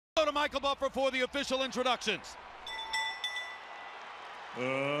Go to Michael Buffer for the official introductions.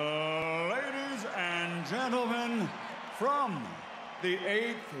 Ladies and gentlemen, from the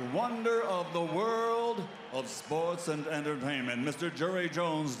eighth wonder of the world of sports and entertainment, Mr. Jerry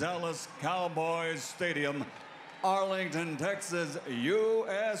Jones, Dallas Cowboys Stadium, Arlington, Texas,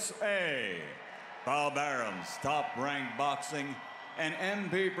 USA. Bob Arum's Top Rank Boxing and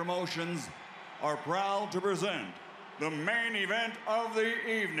MP Promotions are proud to present the main event of the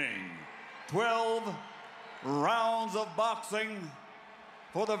evening. 12 rounds of boxing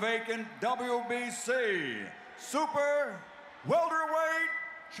for the vacant WBC Super Welterweight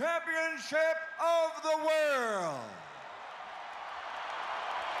Championship of the World.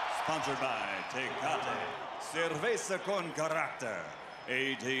 Sponsored by Tecate, Cerveza con Carácter,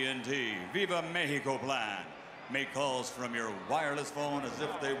 AT&T, Viva Mexico Plan. Make calls from your wireless phone as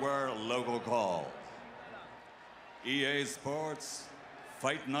if they were local calls. EA Sports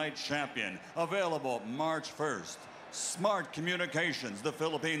Fight Night Champion, available March 1st. Smart Communications, the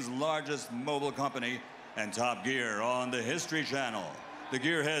Philippines' largest mobile company, and Top Gear on the History Channel. The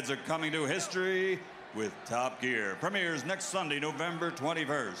Gearheads are coming to history with Top Gear. Premieres next Sunday, November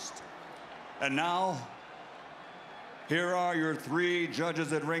 21st. And now, here are your three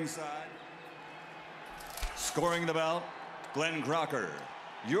judges at ringside. Scoring the bout, Glenn Crocker,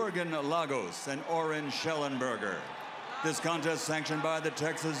 Jürgen Lagos, and Oren Schellenberger. This contest sanctioned by the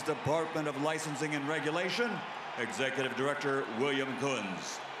Texas Department of Licensing and Regulation. Executive Director William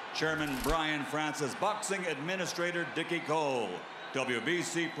Kunz. Chairman Brian Francis. Boxing Administrator Dickie Cole.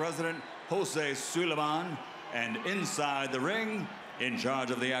 WBC President Jose Suleiman. And inside the ring, in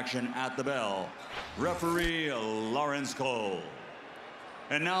charge of the action at the bell, Referee Lawrence Cole.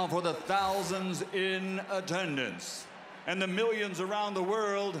 And now for the thousands in attendance and the millions around the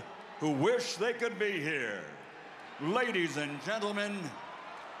world who wish they could be here. Ladies and gentlemen,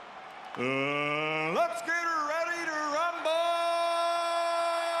 let's get ready to rumble!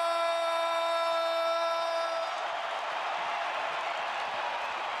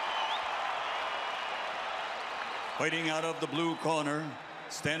 Fighting out of the blue corner,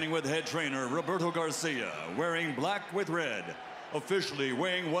 standing with head trainer Roberto Garcia, wearing black with red, officially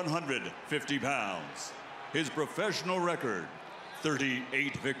weighing 150 pounds. His professional record,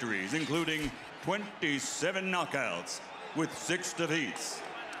 38 victories, including 27 knockouts with 6 defeats.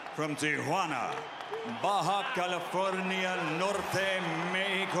 From Tijuana, Baja California Norte,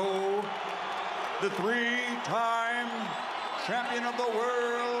 Mexico, the 3-time champion of the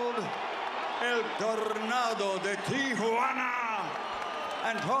world, El Tornado de Tijuana,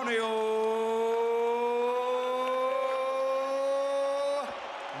 Antonio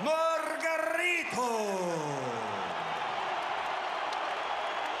Margarito.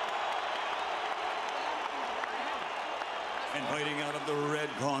 And fighting out of the red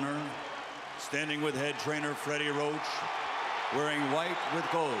corner, standing with head trainer Freddie Roach, wearing white with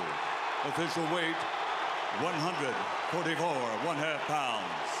gold. Official weight, 144 1/2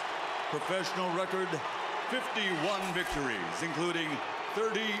 pounds. Professional record, 51 victories, including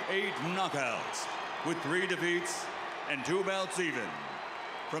 38 knockouts, with 3 defeats and 2 bouts even.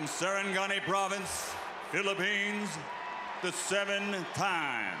 From Sarangani Province, Philippines, the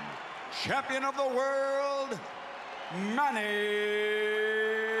 7-time champion of the world, Manny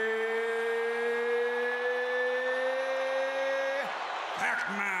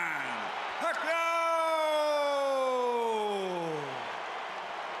Pacquiao!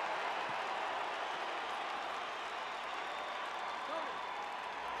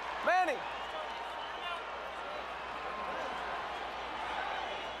 Manny!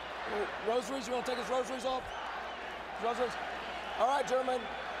 Rosaries, you want to take his rosaries off? Rosaries? All right, gentlemen.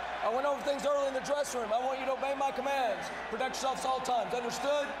 I went over things early in the dressing room. I want you to obey my commands. Protect yourselves at all times.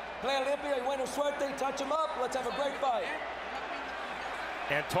 Understood? Play limpia, y buena suerte, touch him up. Let's have a great fight.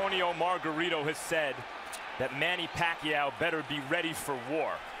 Antonio Margarito has said that Manny Pacquiao better be ready for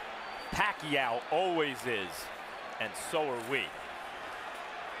war. Pacquiao always is, and so are we.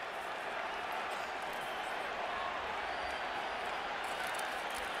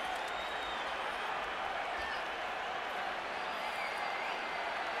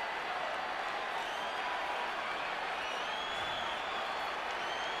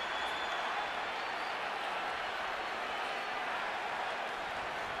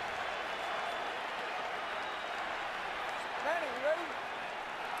 Manny, you ready?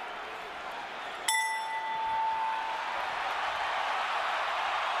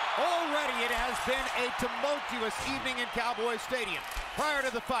 Already it has been a tumultuous evening in Cowboy Stadium. Prior to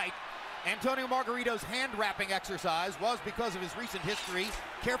the fight, Antonio Margarito's hand-wrapping exercise was because of his recent history,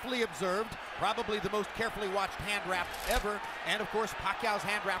 carefully observed, probably the most carefully watched hand wrap ever, and of course Pacquiao's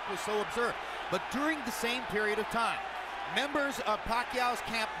hand wrap was so observed. But during the same period of time, members of Pacquiao's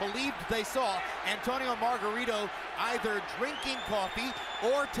camp believed they saw Antonio Margarito either drinking coffee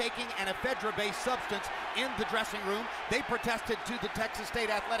or taking an ephedra-based substance in the dressing room. They protested to the Texas State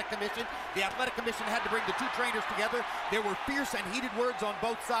Athletic Commission. The Athletic Commission had to bring the two trainers together. There were fierce and heated words on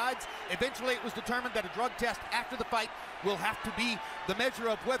both sides. Eventually, it was determined that a drug test after the fight will have to be the measure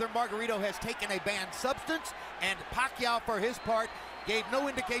of whether Margarito has taken a banned substance, and Pacquiao, for his part, gave no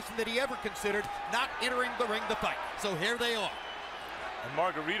indication that he ever considered not entering the ring to fight. So here they are. And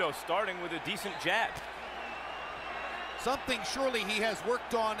Margarito starting with a decent jab. Something surely he has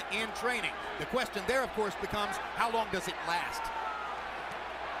worked on in training. The question there, of course, becomes how long does it last?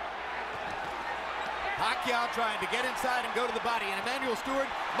 Pacquiao trying to get inside and go to the body. And Emmanuel Stewart,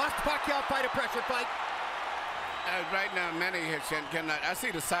 must Pacquiao fight a pressure fight? Right now, Manny cannot. I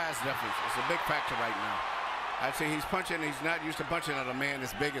see the size difference. It's a big factor right now. I see he's punching. He's not used to punching at a man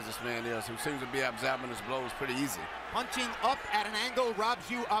as big as this man is, who seems to be absorbing his blows pretty easy. Punching up at an angle robs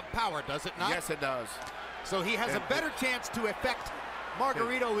you of power, does it not? Yes, it does. So he has a better chance to affect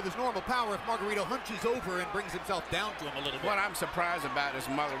Margarito with his normal power if Margarito hunches over and brings himself down to him a little bit. What I'm surprised about is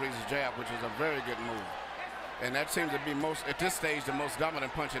Margarito's jab, which is a very good move. And that seems to be at this stage, the most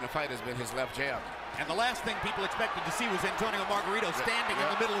dominant punch in the fight has been his left jab. And the last thing people expected to see was Antonio Margarito standing in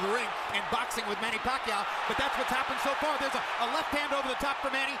the middle of the ring and boxing with Manny Pacquiao. But that's what's happened so far. There's a left hand over the top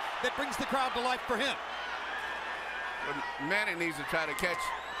for Manny that brings the crowd to life for him. But Manny needs to try to catch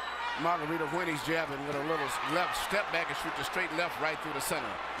Margarito when he's jabbing with a little left step back and shoot the straight left right through the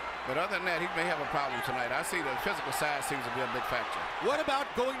center. But other than that, he may have a problem tonight. I see the physical side seems to be a big factor. What about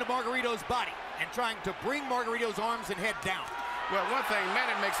going to Margarito's body and trying to bring Margarito's arms and head down? Well, one thing,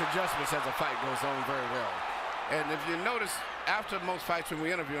 Manny makes adjustments as the fight goes on very well. And if you notice, after most fights when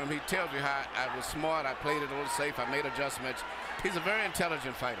we interview him, he tells you how I was smart, I played it a little safe, I made adjustments. He's a very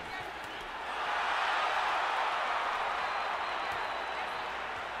intelligent fighter.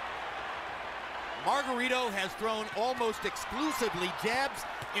 Margarito has thrown almost exclusively jabs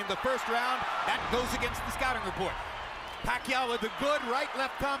in the first round. That goes against the scouting report. Pacquiao with a good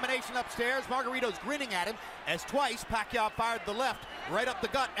right-left combination upstairs. Margarito's grinning at him as twice Pacquiao fired the left right up the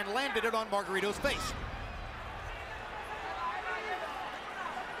gut and landed it on Margarito's face.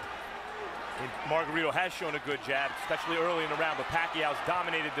 Margarito has shown a good jab, especially early in the round, but Pacquiao's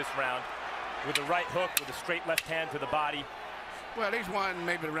dominated this round with a right hook, with a straight left hand to the body. Well, he's won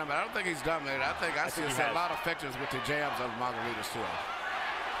maybe the round, but I don't think he's dominated. I think I see a lot of effectiveness with the jabs of Margarito still.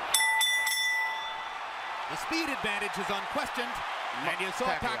 The speed advantage is unquestioned, and you saw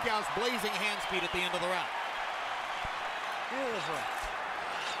Pacquiao's blazing hand speed at the end of the round. Beautiful.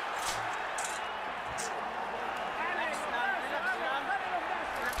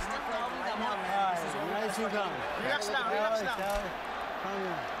 Nice and calm. Relax now, relax now.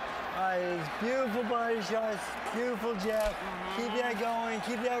 Alright, beautiful body shots, beautiful jab. Keep that going,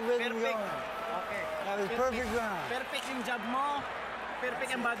 keep that rhythm going. Okay. That was perfect round. Perfect yung jab mo.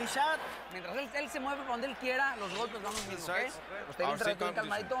 Perfect ang body shot. Mientras él se mueve para donde él quiera, los golpes van los mismos, ¿ok? Usted entra bien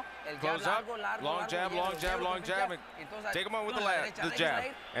calmadito, el jab largo, largo, long jab, long jab, long jab, and take him on with the jab.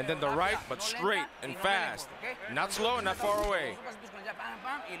 And then the right, but straight and fast. Not slow and not far away.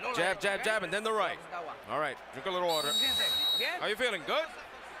 Jab, jab, jab, and then the right. All right, drink a little water. How you feeling? Good?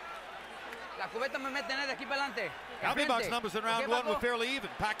 Healthy box numbers in round one were fairly even.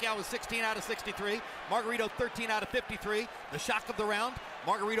 Pacquiao was 16 out of 63. Margarito 13 out of 53. The shock of the round,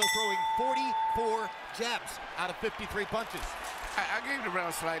 Margarito throwing 44 jabs out of 53 punches. I gave the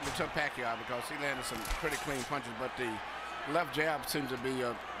round slightly to Pacquiao because he landed some pretty clean punches, but the left jab seems to be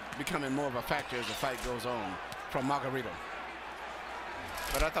becoming more of a factor as the fight goes on from Margarito.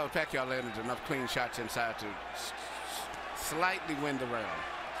 But I thought Pacquiao landed enough clean shots inside to slightly win the round.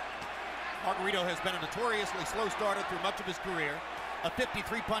 Margarito has been a notoriously slow starter through much of his career. A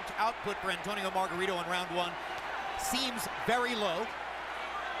 53-punch output for Antonio Margarito in round one seems very low,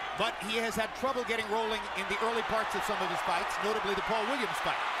 but he has had trouble getting rolling in the early parts of some of his fights, notably the Paul Williams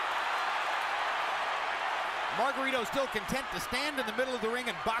fight. Margarito still content to stand in the middle of the ring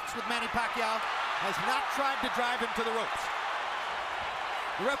and box with Manny Pacquiao, has not tried to drive him to the ropes.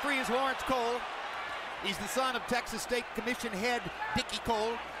 The referee is Lawrence Cole. He's the son of Texas State Commission head Dickie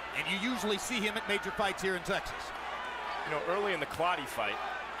Cole, and you usually see him at major fights here in Texas. You know, early in the Clottey fight,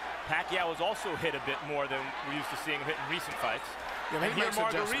 Pacquiao was also hit a bit more than we're used to seeing him hit in recent fights. Yeah, and here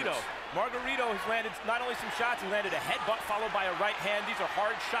Margarito has landed not only some shots, he landed a headbutt followed by a right hand. These are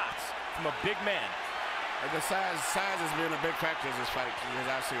hard shots from a big man. The size has been a big factor in this fight, as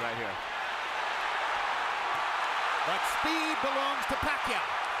I see right here. But speed belongs to Pacquiao,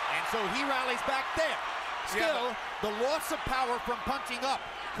 and so he rallies back there. Still, the loss of power from punching up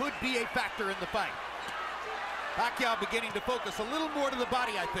could be a factor in the fight. Pacquiao beginning to focus a little more to the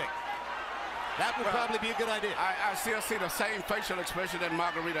body, I think. That would probably be a good idea. I still see the same facial expression that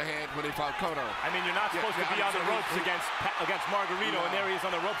Margarito had when he fought Cotto. I mean, you're not supposed to be on the ropes against Margarito, and there he is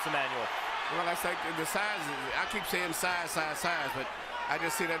on the ropes, Emmanuel. Well, I think the size, I keep saying size, but I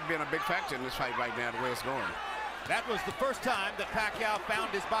just see that being a big factor in this fight right now, the way it's going. That was the first time that Pacquiao found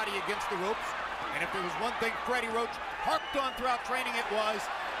his body against the ropes. And if there was one thing Freddie Roach harped on throughout training, it was,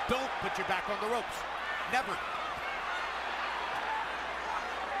 don't put your back on the ropes. Never.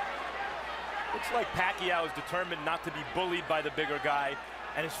 Looks like Pacquiao is determined not to be bullied by the bigger guy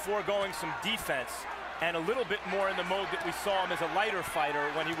and is foregoing some defense and a little bit more in the mode that we saw him as a lighter fighter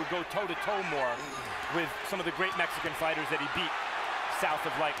when he would go toe-to-toe more with some of the great Mexican fighters that he beat south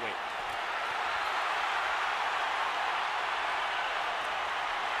of lightweight.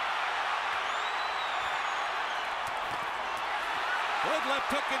 Good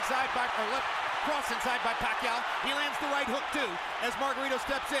left hook inside or left cross inside by Pacquiao. He lands the right hook too as Margarito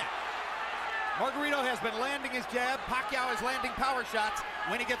steps in. Margarito has been landing his jab. Pacquiao is landing power shots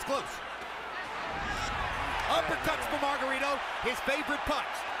when he gets close. Uppercuts for Margarito, his favorite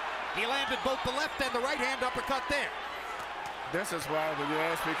punch. He landed both the left and the right hand uppercut there. This is why when you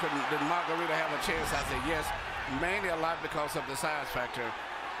asked me, did Margarito have a chance, I said yes, mainly a lot because of the size factor.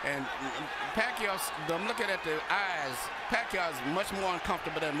 And Pacquiao's, I'm looking at the eyes, Pacquiao is much more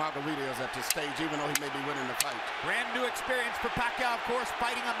uncomfortable than Margarito is at this stage, even though he may be winning the fight. Brand new experience for Pacquiao, of course,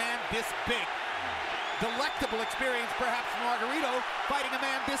 fighting a man this big. Delectable experience, perhaps, for Margarito, fighting a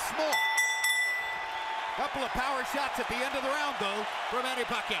man this small. Couple of power shots at the end of the round, though, for Manny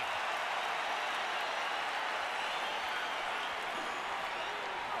Pacquiao.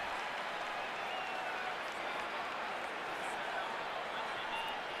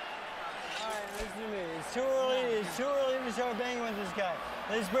 Listen to me. It's too early to start banging with this guy.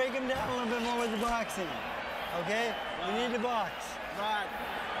 Let's break him down a little bit more with the boxing. Okay? We need to box. Right.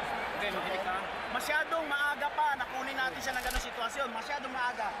 Okay, makinig ka. Masyadong maaga pa na kunin natin siya ng ganung sitwasyon. Masyadong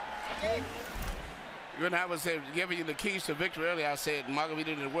maaga. Okay? When I was giving you the keys to victory earlier, I said Margarito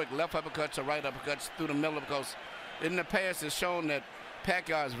didn't work left uppercuts or right uppercuts through the middle because in the past it's shown that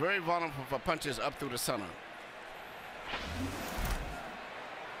Pacquiao is very vulnerable for punches up through the center.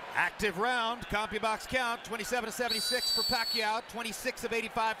 Active round, CompuBox count, 27-76 for Pacquiao, 26 of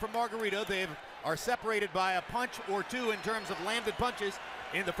 85 for Margarito. They are separated by a punch or two in terms of landed punches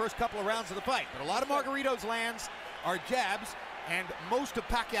in the first couple of rounds of the fight. But a lot of Margarito's lands are jabs, and most of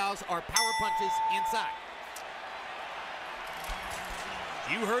Pacquiao's are power punches inside.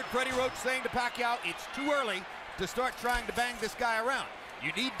 You heard Freddie Roach saying to Pacquiao, it's too early to start trying to bang this guy around.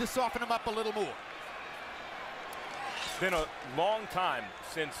 You need to soften him up a little more. It's been a long time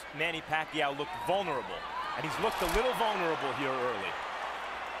since Manny Pacquiao looked vulnerable, and he's looked a little vulnerable here early.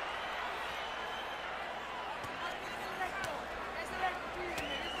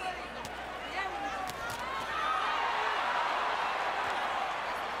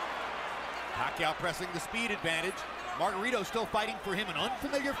 Pacquiao pressing the speed advantage. Margarito still fighting for him, an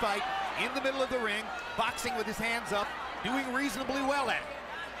unfamiliar fight in the middle of the ring, boxing with his hands up, doing reasonably well at it.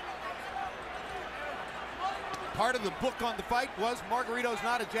 Part of the book on the fight was Margarito's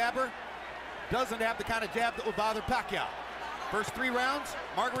not a jabber, doesn't have the kind of jab that will bother Pacquiao. First 3 rounds,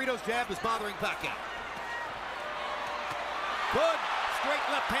 Margarito's jab is bothering Pacquiao. Good straight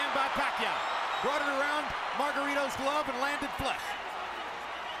left hand by Pacquiao. Brought it around Margarito's glove and landed flush.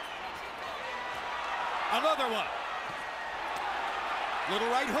 Another one. Little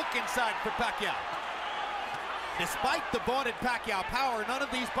right hook inside for Pacquiao. Despite the vaunted Pacquiao power, none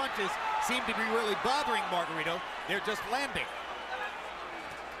of these punches seem to be really bothering Margarito. They're just landing.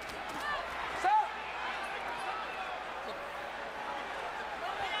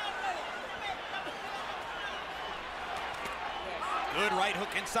 Good right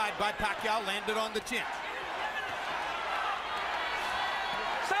hook inside by Pacquiao, landed on the chin.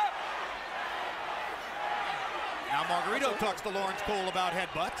 Now Margarito talks to Lawrence Cole about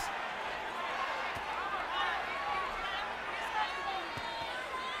headbutts.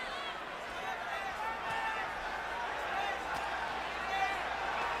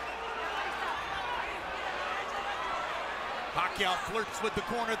 Pacquiao flirts with the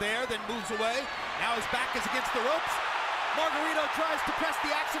corner there, then moves away. Now his back is against the ropes. Margarito tries to press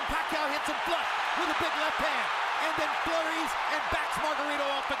the action. Pacquiao hits him flush with a big left hand, and then flurries and backs Margarito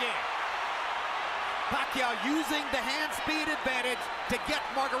off again. Pacquiao using the hand speed advantage to get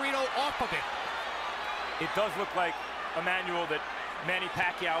Margarito off of it. It does look like, Emmanuel, that Manny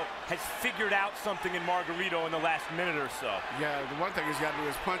Pacquiao has figured out something in Margarito in the last minute or so. Yeah, the one thing he's got to do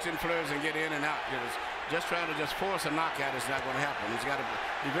is punch in flurries and get in and out. Because just trying to just force a knockout is not going to happen. He's got to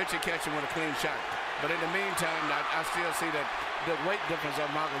eventually catch him with a clean shot. But in the meantime, I still see that the weight difference of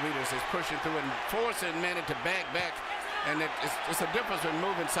Margaritos is pushing through and forcing Manny to back. And it's a difference in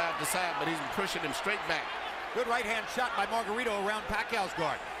moving side to side, but he's pushing him straight back. Good right-hand shot by Margarito around Pacquiao's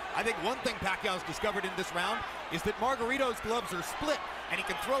guard. I think one thing Pacquiao's discovered in this round is that Margarito's gloves are split, and he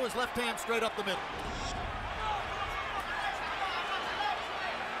can throw his left hand straight up the middle.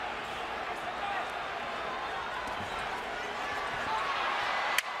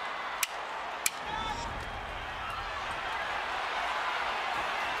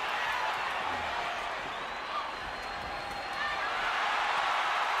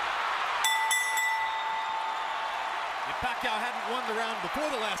 Pacquiao hadn't won the round before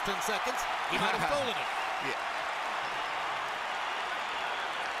the last 10 seconds, he might have stolen it. Yeah.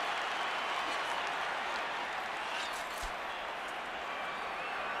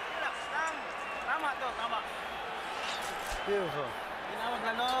 Beautiful.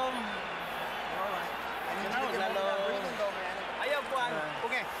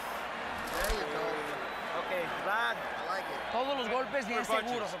 Okay. There you go. Okay, Brad. I like it. Todos los golpes bien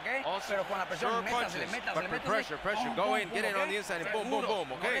seguros, ¿ok? Pero con la presión, métasele. Pressure. Go in, get in on the inside, and boom.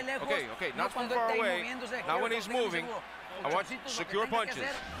 Okay. Not too far away. Not when he's moving. I want secure punches.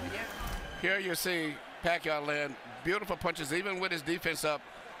 Here you see Pacquiao land beautiful punches, even with his defense up.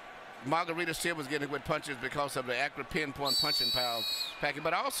 Margarito still was getting good punches because of the accurate pinpoint punching power of Pacquiao.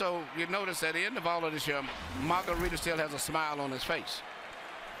 But also, you notice at the end of all of this year, Margarito still has a smile on his face.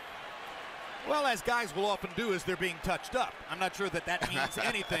 Well, as guys will often do as they're being touched up. I'm not sure that means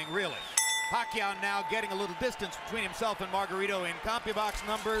anything, really. Pacquiao now getting a little distance between himself and Margarito in CompuBox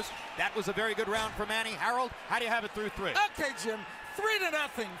numbers. That was a very good round for Manny. Harold, how do you have it through 3? Okay, Jim.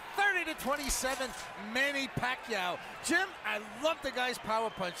 3-0, 30-27, Manny Pacquiao. Jim, I love the guy's power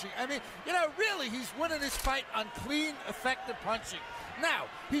punching. I mean, you know, really, he's winning this fight on clean, effective punching. Now,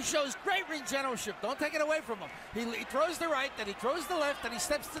 he shows great ring generalship. Don't take it away from him. He throws the right, then he throws the left, then he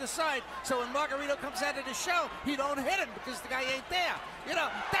steps to the side. So when Margarito comes out of the show, he don't hit him because the guy ain't there. You know,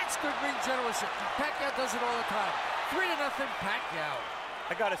 that's good ring generalship. Pacquiao does it all the time. 3-0, Pacquiao.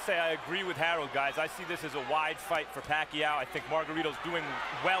 I gotta say, I agree with Harold, guys. I see this as a wide fight for Pacquiao. I think Margarito's doing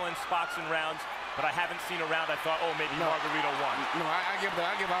well in spots and rounds, but I haven't seen a round I thought, oh, maybe Margarito won. No, I give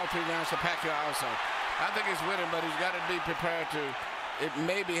all 3 rounds to Pacquiao also. I think he's winning, but he's got to be prepared to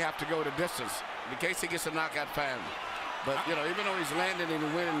maybe have to go the distance in case he gets a knockout fan. But, you know, even though he's landing and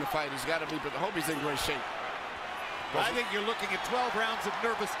winning the fight, he's got to be, I hope he's in great shape. I think you're looking at 12 rounds of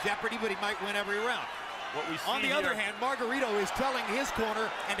nervous jeopardy, but he might win every round. What we see on the other hand, Margarito is telling his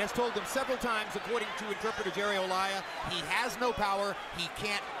corner and has told them several times, according to interpreter Jerry Olaya, he has no power, he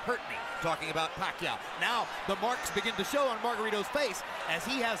can't hurt me, talking about Pacquiao. Now, the marks begin to show on Margarito's face as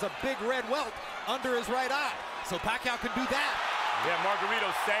he has a big red welt under his right eye. So Pacquiao can do that. Yeah,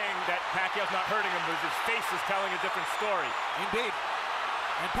 Margarito's saying that Pacquiao's not hurting him, but his face is telling a different story. Indeed.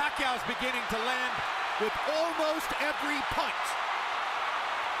 And Pacquiao's beginning to land with almost every punch.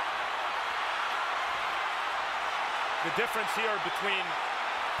 The difference here between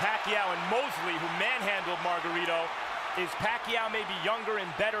Pacquiao and Mosley, who manhandled Margarito, is Pacquiao may be younger and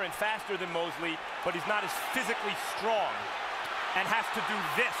better and faster than Mosley, but he's not as physically strong and has to do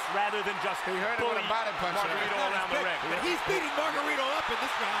this rather than just bully Margarito around the ring. But he's beating Margarito up in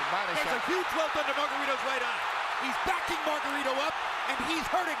this round. There's a huge welt under Margarito's right eye. He's backing Margarito up, and he's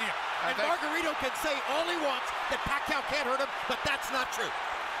hurting him. And Margarito can say all he wants that Pacquiao can't hurt him, but that's not true.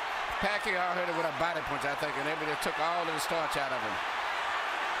 Pacquiao hit it with a body punch, I think, and everybody took all of the starch out of him.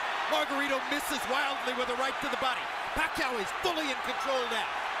 Margarito misses wildly with a right to the body. Pacquiao is fully in control now.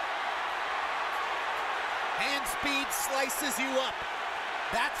 Hand speed slices you up.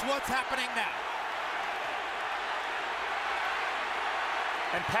 That's what's happening now.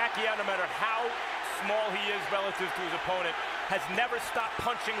 And Pacquiao, no matter how small he is relative to his opponent, has never stopped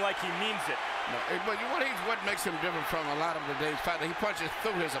punching like he means it. No, but what makes him different from a lot of today's fighters, he punches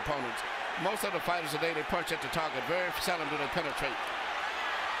through his opponents. Most of the fighters today, they punch at the target. Very seldom do they penetrate.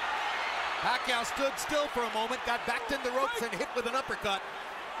 Pacquiao stood still for a moment, got backed in the ropes and hit with an uppercut.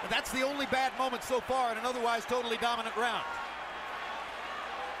 But that's the only bad moment so far in an otherwise totally dominant round.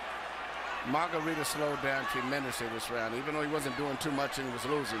 Margarito slowed down tremendously this round, even though he wasn't doing too much and he was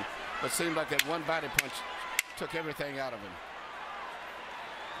losing. But it seemed like that one body punch took everything out of him.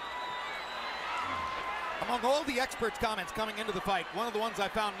 Among all the experts' comments coming into the fight, one of the ones I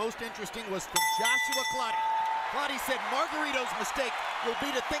found most interesting was from Joshua Clottey. Clottey said Margarito's mistake will be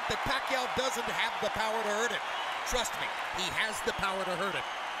to think that Pacquiao doesn't have the power to hurt him. trust me, he has the power to hurt him.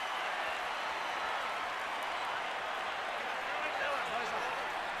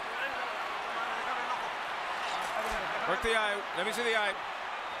 Work the eye. Let me see the eye.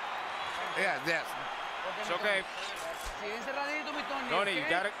 Yeah, yes. It's okay. Tony, you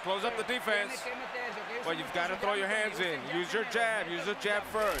got to close up the defense. But you've got to throw your hands in. Use your jab. Use the jab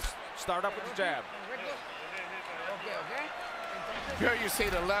first. Start up with the jab. Here you see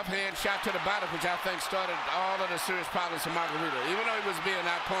the left hand shot to the body, which I think started all of the serious problems for Margarito. Even though he was being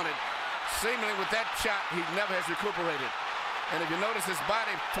outpointed, seemingly with that shot, he never has recuperated. And if you notice, his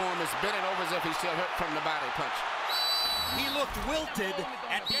body form is bending over as if he's still hurt from the body punch. He looked wilted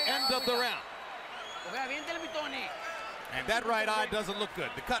at the end of the round. And that right eye doesn't look good.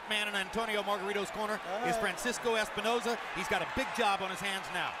 The cut man in Antonio Margarito's corner is Francisco Espinoza. He's got a big job on his hands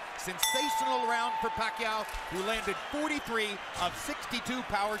now. Sensational round for Pacquiao, who landed 43 of 62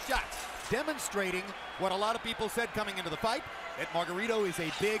 power shots, demonstrating what a lot of people said coming into the fight, that Margarito is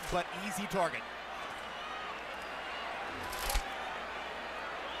a big but easy target.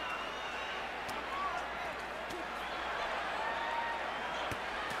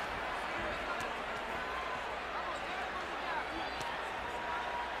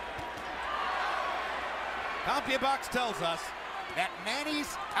 CompuBox tells us that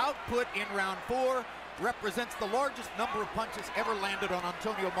Manny's output in round 4 represents the largest number of punches ever landed on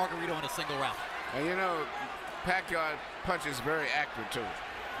Antonio Margarito in a single round. And you know, Pacquiao punches very accurate too.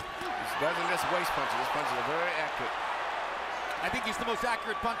 He doesn't just waste punches. His punches are very accurate. I think he's the most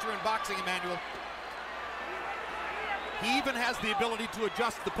accurate puncher in boxing, Emmanuel. He even has the ability to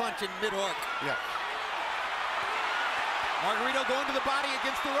adjust the punch in mid-arc. Yeah. Margarito going to the body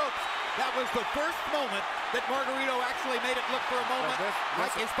against the ropes. That was the first moment that Margarito actually made it look for a moment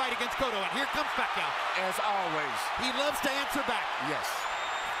like his fight against Cotto. And here comes Pacquiao. As always. He loves to answer back. Yes.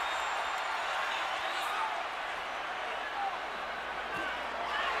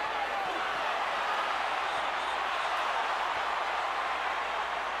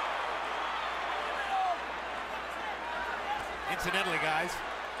 Incidentally, guys,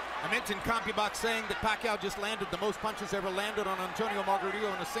 I mentioned CompuBox saying that Pacquiao just landed the most punches ever landed on Antonio Margarito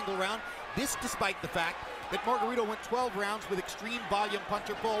in a single round. This despite the fact that Margarito went 12 rounds with extreme volume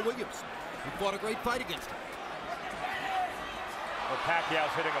puncher Paul Williams, who fought a great fight against him. Well, Pacquiao's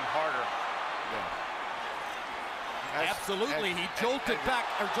hitting him harder. Yeah. Absolutely, he jolted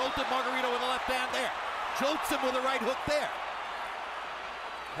Margarito with the left hand there. Jolts him with a right hook there.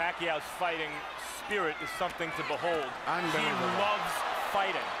 Pacquiao's fighting spirit is something to behold. He loves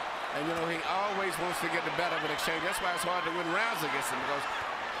fighting. And you know, he always wants to get the better of an exchange. That's why it's hard to win rounds against him, because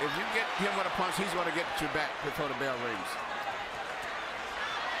if you get him with a punch, he's going to get you back before the bell rings.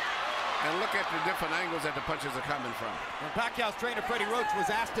 And look at the different angles that the punches are coming from. When Pacquiao's trainer Freddie Roach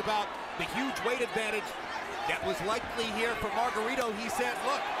was asked about the huge weight advantage that was likely here for Margarito, he said,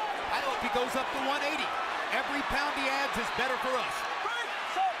 look, I hope he goes up to 180. Every pound he adds is better for us.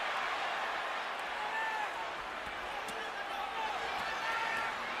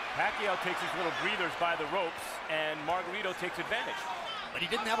 Pacquiao takes his little breathers by the ropes, and Margarito takes advantage. But he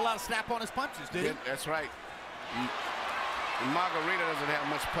didn't have a lot of snap on his punches, did he? That's right. Margarito doesn't have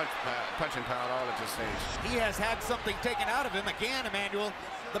much punching power at all at this stage. He has had something taken out of him again, Emmanuel,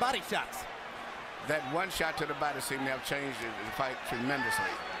 the body shots. That one shot to the body seemed to have changed the fight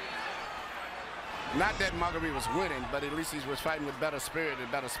tremendously. Not that Margarito was winning, but at least he was fighting with better spirit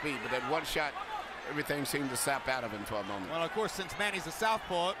and better speed. But that one shot, everything seemed to sap out of him for a moment. Well, of course, since Manny's a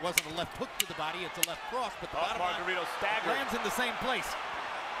southpaw, it wasn't a left hook to the body, it's a left cross, but the bottom Margarito staggered. Lands in the same place.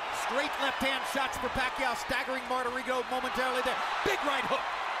 Straight left-hand shots for Pacquiao, staggering Margarito momentarily there. Big right hook.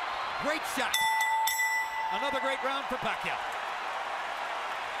 Great shot. Another great round for Pacquiao.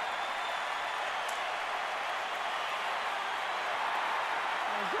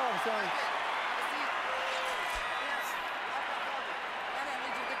 Nice job, son.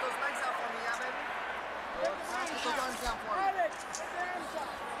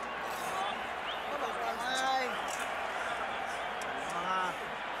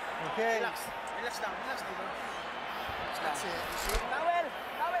 Okay. Relax. Relax down. Relax down. That's it. Towel.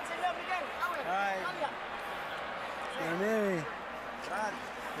 Towel, señor Miguel. Towel. Manny.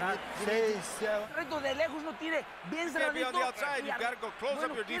 Reto de lejos no tire. Bien cerradito. Be on the outside. You got to go close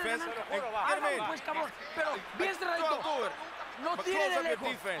up your defense. Pues, cabrón. Pero bien cerradito. No tire de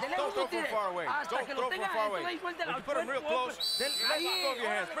lejos. De lejos no tire. Hasta que lo tenga ahí suelta la. When you put him real close, then let go of your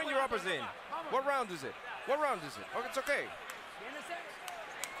hands. Bring your uppers in. What round is it? What round is it? Oh, it's okay.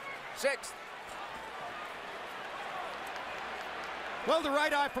 Sixth. Well, the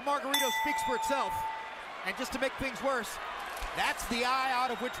right eye for Margarito speaks for itself. And just to make things worse, That's the eye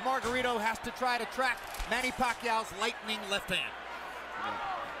out of which Margarito has to try to track Manny Pacquiao's lightning left hand.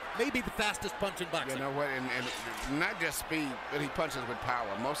 Maybe the fastest punch in boxing. You know what, and not just speed, but he punches with power.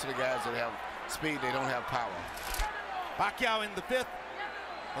 Most of the guys that have speed, they don't have power. Pacquiao in the fifth,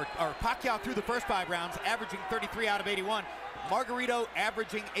 or Pacquiao through the first 5 rounds, averaging 33 out of 81. Margarito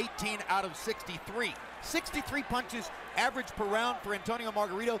averaging 18 out of 63. 63 punches average per round for Antonio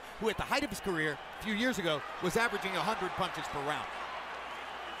Margarito, who at the height of his career a few years ago was averaging 100 punches per round.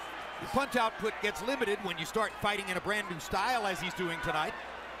 The punch output gets limited when you start fighting in a brand new style, as he's doing tonight,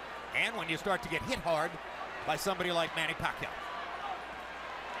 and when you start to get hit hard by somebody like Manny Pacquiao.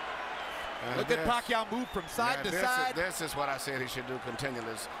 Look at Pacquiao move from side to side. This is what I said he should do continually.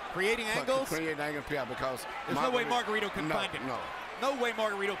 Creating angles? Creating angles, yeah, because there's no way Margarito can find him. No way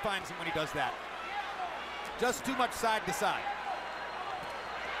Margarito finds him when he does that. Just too much side to side.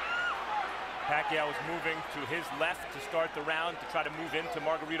 Pacquiao was moving to his left to start the round to try to move into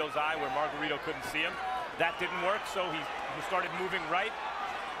Margarito's eye where Margarito couldn't see him. That didn't work, so he started moving right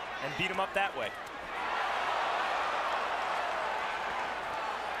and beat him up that way.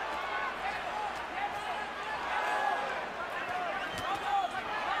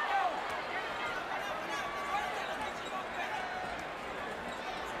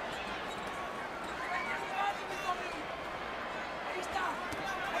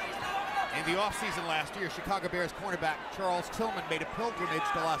 In the offseason last year, Chicago Bears cornerback Charles Tillman made a pilgrimage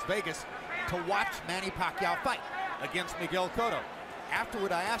to Las Vegas to watch Manny Pacquiao fight against Miguel Cotto.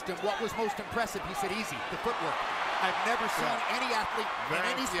 Afterward, I asked him what was most impressive. He said, easy, the footwork. I've never seen any athlete in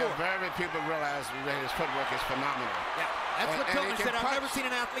any sport. Yeah, very few people realize that his footwork is phenomenal. Yeah, that's what Tillman said. I've never seen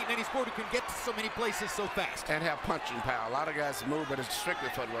an athlete in any sport who can get to so many places so fast. And have punching power. A lot of guys move, but it's strictly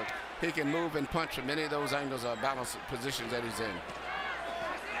footwork. He can move and punch from any of those angles or balance positions that he's in.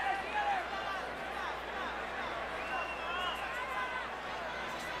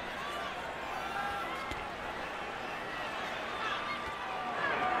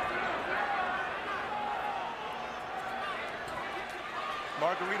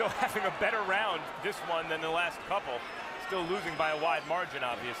 Margarito having a better round this one than the last couple. Still losing by a wide margin,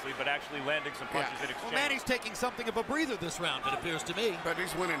 obviously, but actually landing some punches in exchange. Well, Manny's taking something of a breather this round, it appears to me. But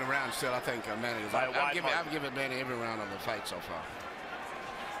he's winning the round still, I think, Manny. I've given Manny every round of the fight so far.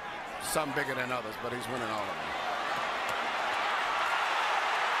 Some bigger than others, but he's winning all of them.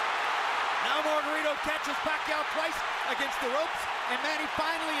 Now Margarito catches Pacquiao twice against the ropes, and Manny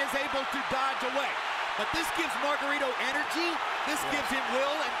finally is able to dodge away. But this gives Margarito energy, this gives him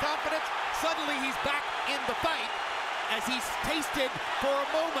will and confidence. Suddenly he's back in the fight as he's tasted for a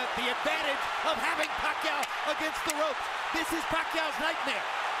moment the advantage of having Pacquiao against the ropes. This is Pacquiao's nightmare,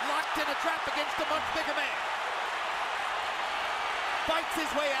 locked in a trap against a much bigger man. Fights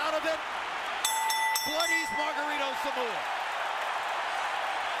his way out of it, bloodies Margarito some more.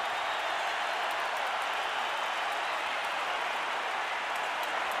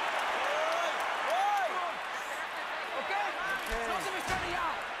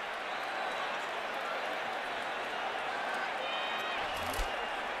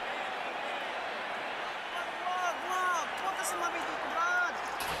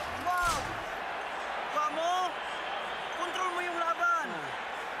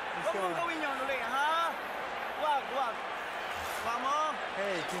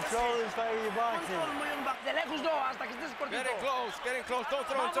 Hey, control this fight with your boxing. Getting close, getting close. Don't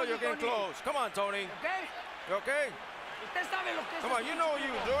throw until you're getting close. Come on, Tony. Okay? You okay? Come on, you know what you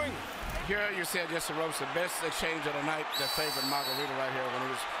were doing. Here you said just the ropes, the best exchange of the night that favored Margarito right here when he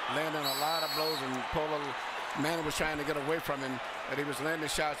was landing a lot of blows and Manny was trying to get away from him, but he was landing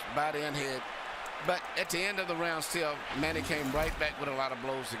shots body and head. But at the end of the round still, Manny came right back with a lot of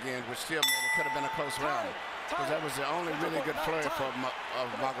blows again, which still made it could have been a close round. Because that was the only really good flurry of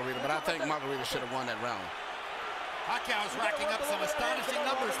Margarito. But I think Margarito should have won that round. Pacquiao's racking up some astonishing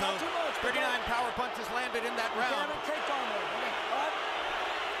numbers, though. 39 power punches landed in that round.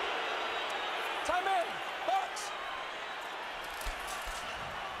 Time in. Box.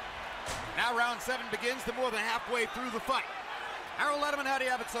 Now round 7 begins, to more than halfway through the fight. Harold Letterman, how do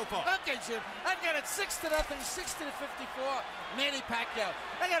you have it so far? Okay, Jim. I've got it 6-0, 60-54, Manny Pacquiao.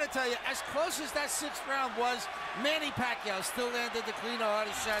 I got to tell you, as close as that 6th round was, Manny Pacquiao still landed the cleaner,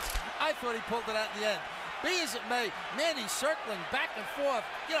 harder shots. I thought he pulled it out in the end. Be as it may, Manny circling back and forth,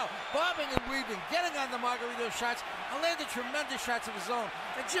 you know, bobbing and weaving, getting on the Margarito shots, and landed tremendous shots of his own.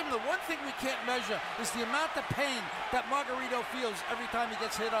 And Jim, the one thing we can't measure is the amount of pain that Margarito feels every time he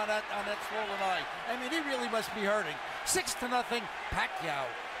gets hit on that swollen eye. I mean, he really must be hurting. 6-0, Pacquiao.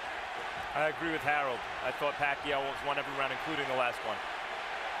 I agree with Harold. I thought Pacquiao won every round, including the last one.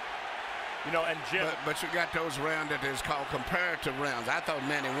 You know, and Jim. But you got those rounds that is called comparative rounds. I thought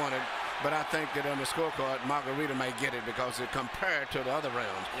Manny won it, but I think that on the scorecard, Margarito may get it because it compared to the other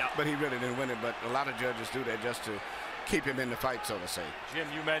rounds. Yep. But he really didn't win it. But a lot of judges do that just to keep him in the fight, so to say. Jim,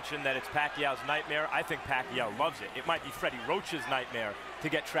 you mentioned that it's Pacquiao's nightmare. I think Pacquiao loves it. It might be Freddie Roach's nightmare to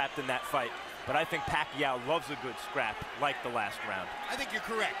get trapped in that fight, but I think Pacquiao loves a good scrap like the last round. I think you're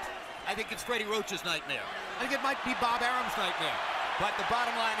correct. I think it's Freddie Roach's nightmare. I think it might be Bob Arum's nightmare. But the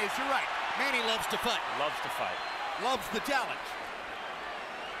bottom line is, you're right. Manny loves to fight. Loves to fight. Loves the challenge.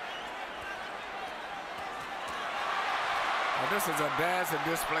 Well, this is a dazzling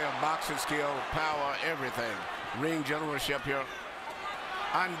display of boxing skill, power, everything. Ring generalship here.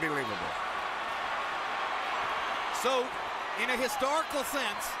 Unbelievable. So, in a historical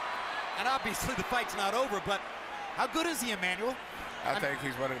sense, and obviously the fight's not over, but how good is he, Emmanuel? I think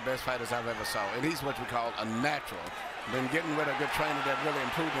he's one of the best fighters I've ever saw. And he's what we call a natural. Been getting with a good trainer that really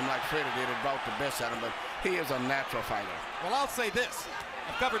improved him like Freddie did. It brought the best out of him, but he is a natural fighter. Well, I'll say this.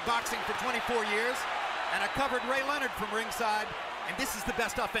 I've covered boxing for 24 years, and I covered Ray Leonard from ringside, and this is the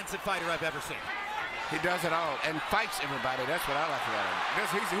best offensive fighter I've ever seen. He does it all and fights everybody. That's what I like about him.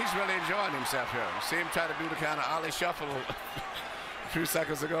 He's really enjoying himself here. See him try to do the kind of Ollie shuffle a few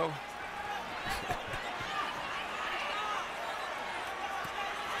seconds ago.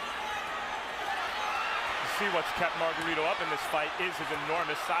 See what's kept Margarito up in this fight is his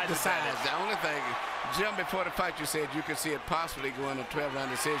enormous size. The size. The only thing, Jim, before the fight you said you could see it possibly going to a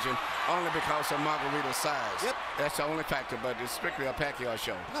 12-round decision only because of Margarito's size. Yep. That's the only factor, but it's strictly a Pacquiao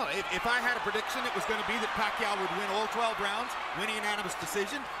show. No, if I had a prediction, it was going to be that Pacquiao would win all 12 rounds, win a unanimous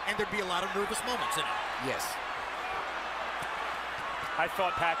decision, and there'd be a lot of nervous moments in it. Yes. I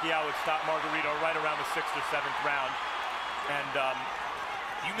thought Pacquiao would stop Margarito right around the 6th or 7th round, and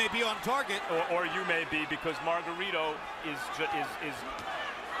you may be on target, or you may be, because Margarito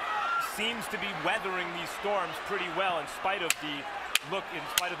seems to be weathering these storms pretty well in spite of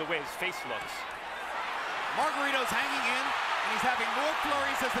the way his face looks. Margarito's hanging in, and he's having more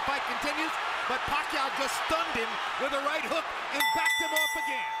flurries as the fight continues, but Pacquiao just stunned him with a right hook and backed him off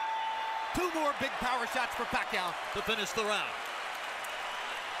again. 2 more big power shots for Pacquiao to finish the round.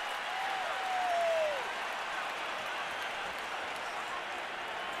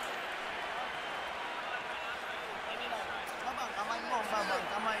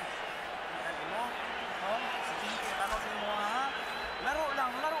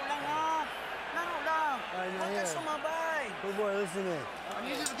 Good boy, listen to me. I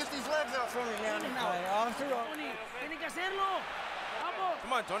need you to get these legs out from me, man. Tiene que hacerlo. Vamos.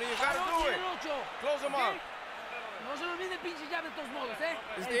 Come on, Tony, you gotta do it. Close him up. No se olvide el pinche jab de todos modos, ¿eh?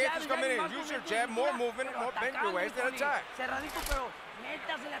 It's the eighth is coming in. Use your jab, more movement, more bend your waist and attack. Cerradito, pero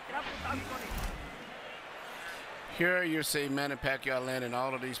métasele a tirar putazo, Tony. Here you see Manny Pacquiao landing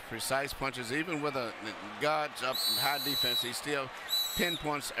all of these precise punches, even with a guards up high defense. He still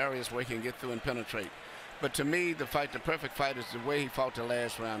pinpoints areas where he can get through and penetrate. But to me, the perfect fight is the way he fought the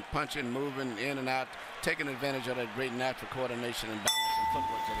last round, punching, moving in and out, taking advantage of that great natural coordination and balance and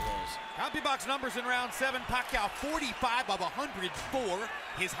footwork that he has. CompuBox numbers in round 7. Pacquiao 45 of 104,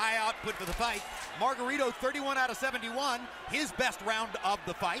 his high output for the fight. Margarito 31 out of 71, his best round of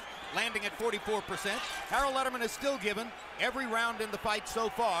the fight, landing at 44%. Harold Letterman has still given every round in the fight so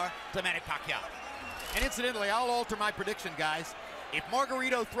far to Manny Pacquiao. And incidentally, I'll alter my prediction, guys. If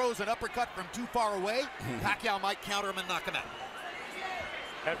Margarito throws an uppercut from too far away, Pacquiao might counter him and knock him out.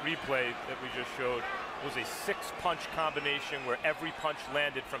 That replay that we just showed was a 6-punch combination where every punch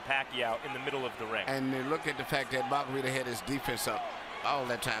landed from Pacquiao in the middle of the ring. And look at the fact that Margarito had his defense up all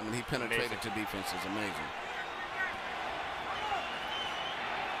that time, and he penetrated to defense. Is amazing.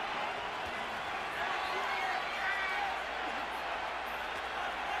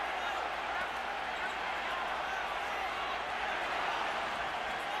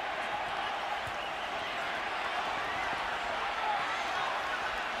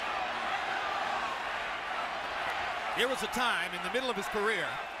 There was a time in the middle of his career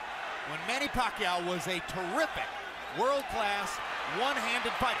when Manny Pacquiao was a terrific, world-class,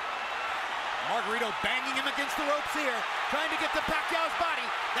 one-handed fighter. Margarito banging him against the ropes here, trying to get to Pacquiao's body.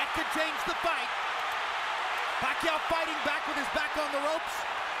 That could change the fight. Pacquiao fighting back with his back on the ropes.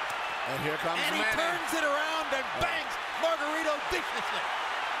 And here comes And he Manny. turns it around and bangs Margarito defensively.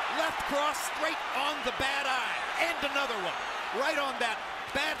 Left cross straight on the bad eye. And another one. Right on that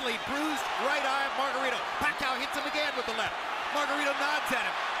badly bruised right eye of Margarito. Pacquiao hits him again with the left. Margarito nods at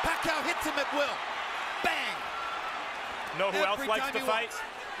him. Pacquiao hits him at will. Bang! Know who else likes to fight?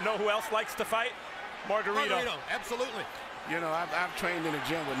 Know who else likes to fight? Margarito. Absolutely. You know, I've trained in the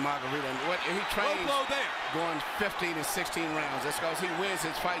gym with Margarito, and he trains going 15 and 16 rounds. That's because he wins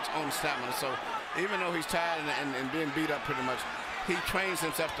his fights on stamina. So even though he's tired and being beat up pretty much, he trains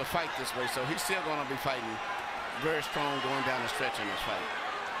himself to fight this way. So he's still going to be fighting very strong going down the stretch in this fight.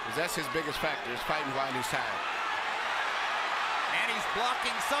 Because that's his biggest factor, is fighting while he's tired. And he's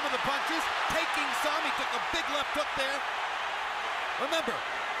blocking some of the punches, taking some. He took a big left hook there. Remember,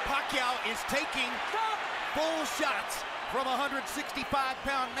 Pacquiao is taking full shots from a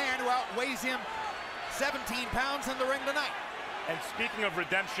 165-pound man who outweighs him 17 pounds in the ring tonight. And speaking of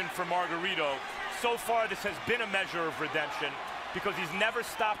redemption for Margarito, so far this has been a measure of redemption because he's never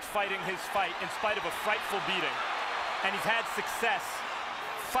stopped fighting his fight in spite of a frightful beating. And he's had success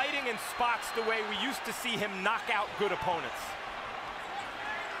fighting in spots the way we used to see him knock out good opponents.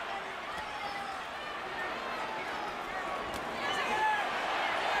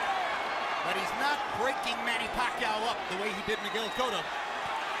 But he's not breaking Manny Pacquiao up the way he did Miguel Cotto.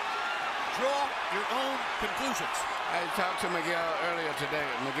 Draw your own conclusions. I talked to Miguel earlier today.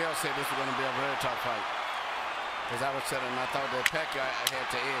 Miguel said this was going to be a very tough fight. As I was telling him, I thought that Pacquiao had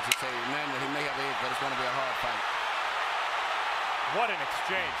to edge. He said, man, he may have edge, but it's going to be a hard fight. What an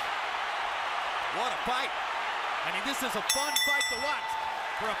exchange. What a fight. I mean, this is a fun fight to watch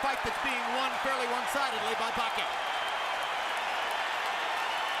for a fight that's being won fairly one-sidedly by Pacquiao.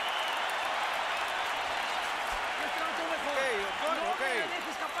 Okay.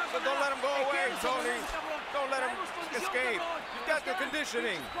 So don't let him go away, Tony. Don't let him escape. You got the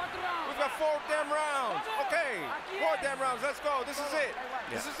conditioning. We've got 4 damn rounds. Okay, 4 damn rounds. Let's go. This is it.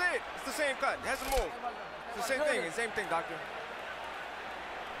 Yeah. This is it. It's the same cut. It hasn't moved. It's the same thing. It's the same thing, doctor.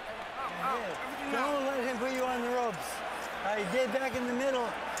 Don't let him put you on the ropes. He did back in the middle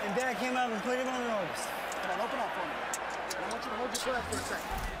and back him up and put him on the ropes. Come on, open up for me. I want you to hold your breath for a second.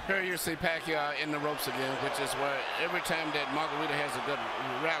 Here you see Pacquiao in the ropes again, which is where every time that Margarito has a good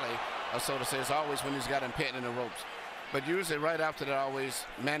rally, or so to say, it's always when he's got him pinned in the ropes. But usually right after that, always,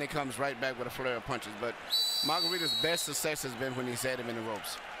 Manny comes right back with a flurry of punches. But Margarito's best success has been when he's had him in the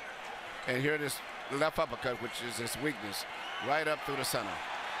ropes. And here this left uppercut, which is his weakness, right up through the center.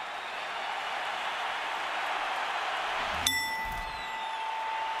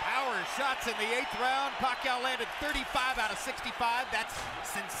 Shots in the 8th round. Pacquiao landed 35 out of 65. That's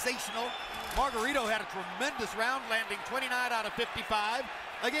sensational. Margarito had a tremendous round, landing 29 out of 55.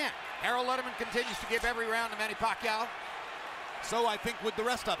 Again, Harold Letterman continues to give every round to Manny Pacquiao. So I think with the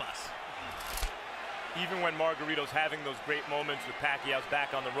rest of us. Even when Margarito's having those great moments with Pacquiao's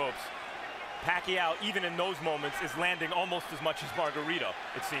back on the ropes, Pacquiao, even in those moments, is landing almost as much as Margarito,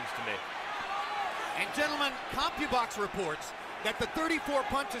 it seems to me. And gentlemen, CompuBox reports that the 34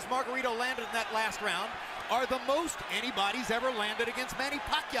 punches Margarito landed in that last round are the most anybody's ever landed against Manny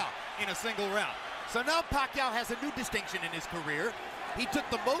Pacquiao in a single round. So now Pacquiao has a new distinction in his career. He took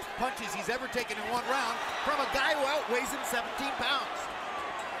the most punches he's ever taken in one round from a guy who outweighs him 17 pounds.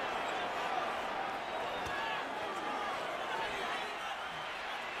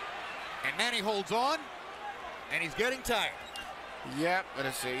 And Manny holds on, and he's getting tired. Yep, but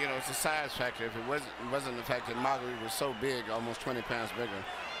it's a size factor. If it wasn't the fact that Margarito was so big, almost 20 pounds bigger,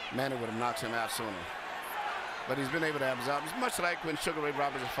 Manny would have knocked him out sooner. But he's been able to absorb. It's much like when Sugar Ray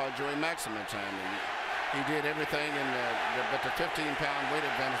Roberts fought Joey Maxim at time. And he did everything, but the 15-pound weight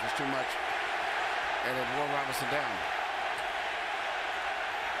advantage was too much, and it wore Robertson down.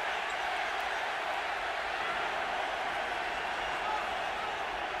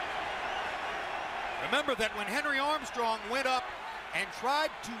 Remember that when Henry Armstrong went up and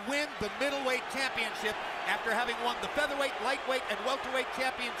tried to win the middleweight championship after having won the featherweight, lightweight, and welterweight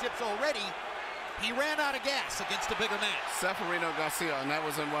championships already, he ran out of gas against a bigger man. Seferino Garcia, and that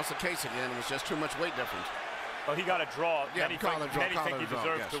was the case again. It was just too much weight difference. Well, he got a draw. Yeah, many think he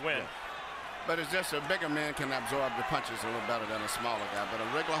deserves to win. Yeah. But it's just a bigger man can absorb the punches a little better than a smaller guy. But a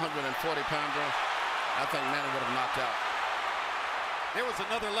regular 140-pounder, I think Manny would have knocked out. There was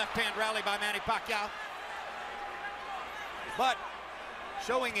another left-hand rally by Manny Pacquiao. But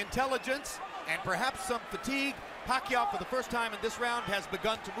showing intelligence and perhaps some fatigue, Pacquiao for the first time in this round has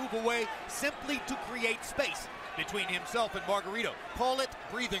begun to move away simply to create space between himself and Margarito. Call it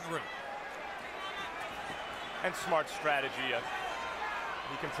breathing room. And smart strategy.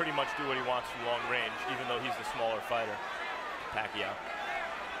 He can pretty much do what he wants from long range, even though he's the smaller fighter, Pacquiao.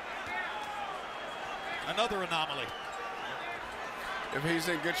 Another anomaly. If he's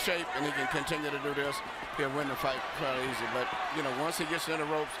in good shape and he can continue to do this, he'll win the fight fairly easy. But, once he gets in the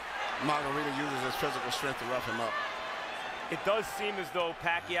ropes, Margarito uses his physical strength to rough him up. It does seem as though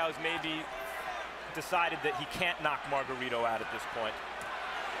Pacquiao's maybe decided that he can't knock Margarito out at this point.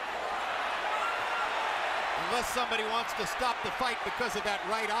 Unless somebody wants to stop the fight because of that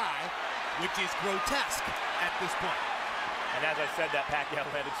right eye, which is grotesque at this point. And as I said, that Pacquiao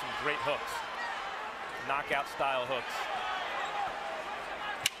landed some great hooks. Knockout style hooks.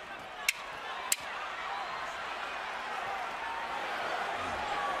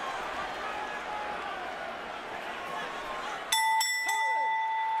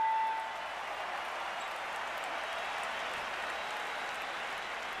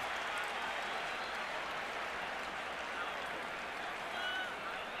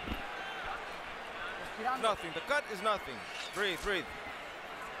 Nothing. The cut is nothing. Breathe, breathe.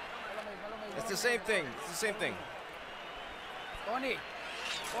 It's the same thing. It's the same thing. Tony.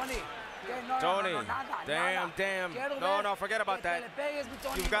 Damn. No, forget about that.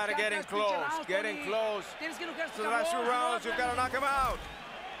 You've got to get in close. Get in close. So the last 2 rounds, you've got to knock him out.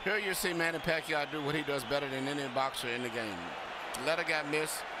 Here you see Manny Pacquiao do what he does better than any boxer in the game. Let a guy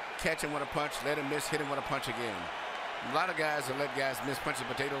miss, catch him with a punch, let him miss, hit him with a punch again. A lot of guys will let guys miss punches,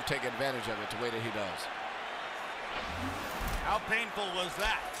 but they don't take advantage of it the way that he does. How painful was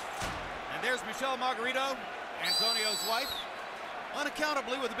that? And there's Michelle Margarito, Antonio's wife,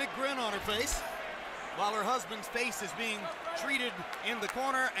 unaccountably with a big grin on her face, while her husband's face is being treated in the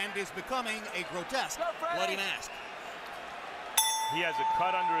corner and is becoming a grotesque bloody mask. He has a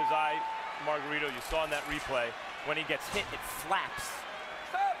cut under his eye, Margarito. You saw in that replay. When he gets hit, it flaps.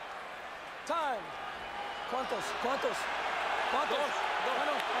 Stop. Time. ¿Cuántos?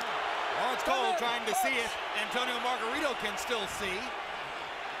 Oh, it's Cole trying to see it. Antonio Margarito can still see.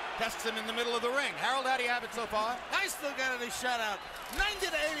 Tests him in the middle of the ring. Harold, how do you have it so far? I still got it a shutout.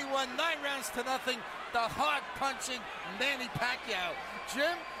 90-81, 9 rounds to nothing. The hard-punching Manny Pacquiao.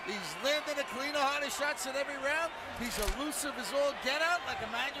 Jim, he's landing a cleaner, harder shots in every round. He's elusive as all get out, like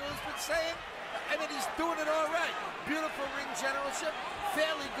Emmanuel's been saying. I mean, he's doing it all right. Beautiful ring generalship,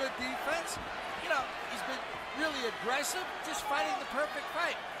 fairly good defense. You know, he's been really aggressive, just fighting the perfect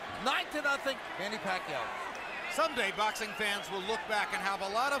fight. 9-0, Manny Pacquiao. Someday, boxing fans will look back and have a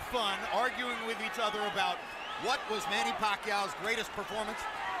lot of fun arguing with each other about what was Manny Pacquiao's greatest performance,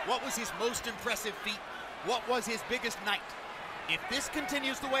 what was his most impressive feat, what was his biggest night. If this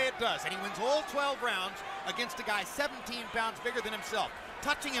continues the way it does, and he wins all 12 rounds against a guy 17 pounds bigger than himself,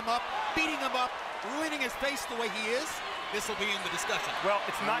 touching him up, beating him up, ruining his face the way he is, this will be in the discussion. Well,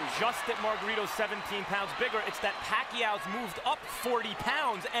 it's not just that Margarito's 17 pounds bigger, it's that Pacquiao's moved up 40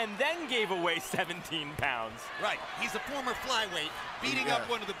 pounds and then gave away 17 pounds. Right, he's a former flyweight, beating up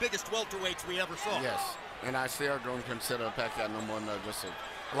one of the biggest welterweights we ever saw. Yes, and I still don't consider Pacquiao no more than just a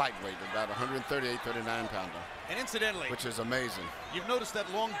lightweight, about 138, 39-pounder. And incidentally, which is amazing. You've noticed that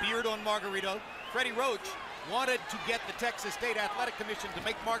long beard on Margarito. Freddie Roach wanted to get the Texas State Athletic Commission to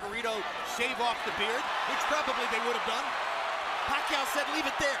make Margarito shave off the beard, which probably they would have done. Pacquiao said, leave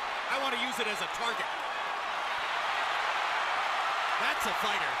it there. I want to use it as a target. That's a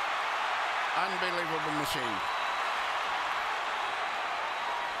fighter. Unbelievable machine.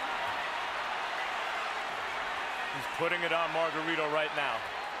 He's putting it on Margarito right now.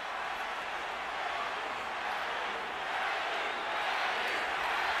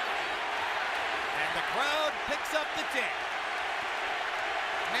 And the crowd picks up the chant.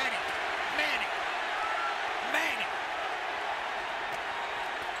 Manny.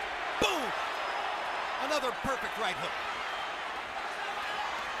 Boom! Another perfect right hook.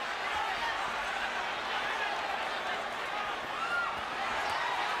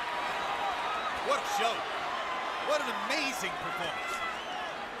 What a show. What an amazing performance.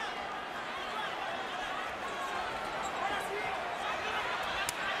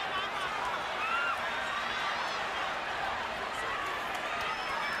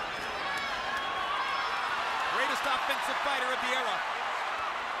 Greatest offensive fighter of the era.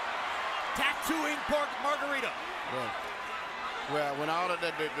 Tattooing Margarito. Well, when all of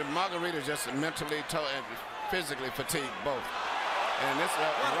the Margarito's just mentally and physically fatigued both. And this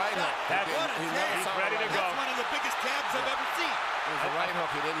right hook. He's ready to go. That's one of the biggest jabs I've ever seen. It was a right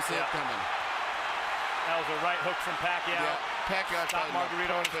hook. He didn't see it coming. That was a right hook from Pacquiao. Yeah, Pacquiao stopped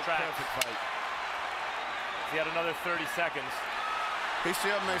Margarito in his tracks. Perfect fight. He had another 30 seconds. He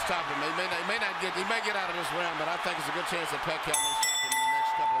still may stop him. He may get out of this round, but I think it's a good chance that Pacquiao may stop him in the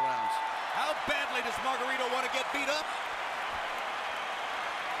next couple of rounds. How badly does Margarito want to get beat up?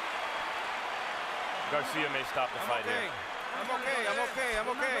 Garcia may stop the fight here. I'm okay.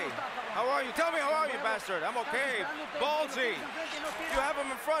 How are you? Tell me how are you, bastard? I'm okay. Ballsy. You have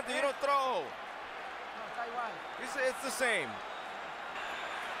him in front and you don't throw. It's the same.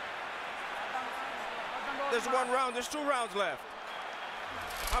 There's 1 round. There's 2 rounds left.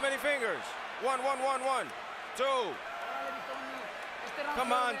 How many fingers? 1, 1, 1, 1. 2.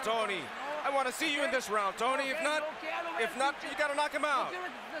 Come on, Tony. I want to see you in this round, Tony. If not, you got to knock him out.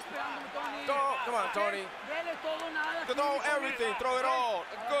 Come on, Tony. Throw everything. Throw it all.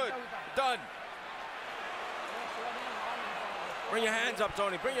 Good. Done. Bring your hands up,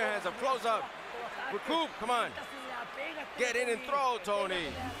 Tony. Bring your hands up. Close up. Recoup. Come on. Get in and throw, Tony.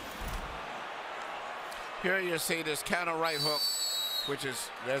 Here you see this counter right hook, which is,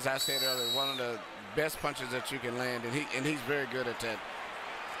 as I said earlier, one of the best punches that you can land, and he's very good at that.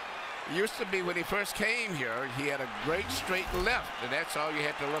 It used to be when he first came here, he had a great straight left, and that's all you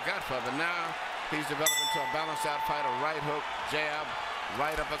had to look out for. But now he's developed into a balanced out fighter, right hook, jab,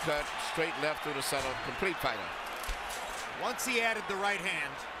 right uppercut, straight left through the center, complete fighter. Once he added the right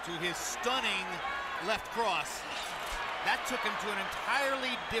hand to his stunning left cross, that took him to an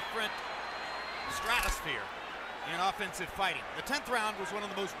entirely different stratosphere in offensive fighting. The 10th round was one of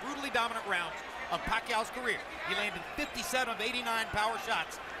the most brutally dominant rounds of Pacquiao's career. He landed 57 of 89 power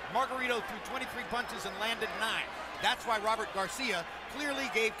shots. Margarito threw 23 punches and landed 9. That's why Robert Garcia clearly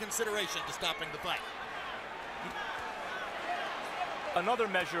gave consideration to stopping the fight. Another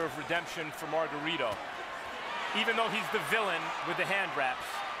measure of redemption for Margarito. Even though he's the villain with the hand wraps,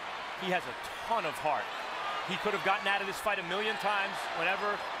 he has a ton of heart. He could have gotten out of this fight a million times.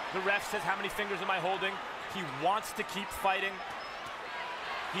 Whenever the ref says, how many fingers am I holding? He wants to keep fighting.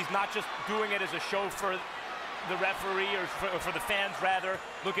 He's not just doing it as a show for the referee or for the fans, rather.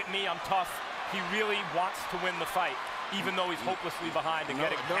 Look at me, I'm tough. He really wants to win the fight, even though he's hopelessly behind and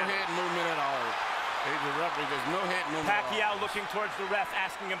getting no head movement at all. The referee, there's no head movement. Pacquiao looking towards the ref,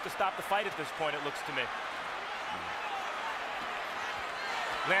 asking him to stop the fight at this point, it looks to me.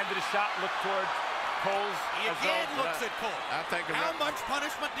 Landed a shot, looked towards Cole's. He again looks at Cole. I think how much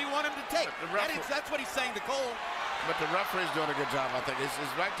punishment do you want him to take? That's what he's saying to Cole. But the referee's doing a good job, I think. It's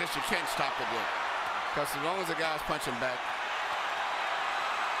like this, you can't stop it yet. Because as long as the guy's punching back.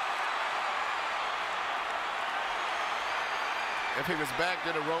 If he was back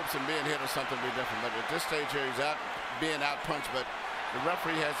to the ropes and being hit or something, would be different. But at this stage here, he's out being out-punched, but the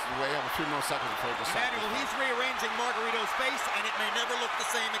referee has to wait a few more seconds before he decides. Emmanuel, he's rearranging Margarito's face, and it may never look the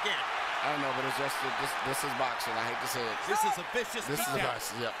same again. I know, but it's just, this is boxing. I hate to say it. This is a vicious This is a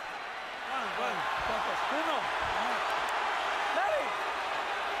boxing, yep.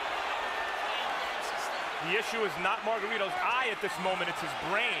 The issue is not Margarito's eye at this moment, it's his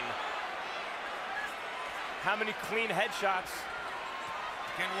brain. How many clean headshots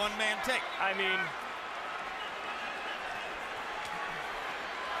can one man take? I mean,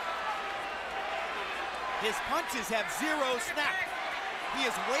 his punches have zero snap. He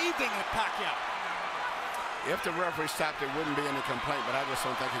is waving at Pacquiao. If the referee stopped, there wouldn't be any complaint, but I just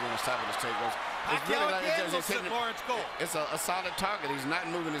don't think he's going to stop it. Pacquiao again looks at Lawrence Cole. It's a solid target. He's not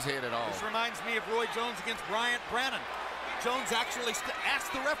moving his head at all. This reminds me of Roy Jones against Bryant Brannon. Jones actually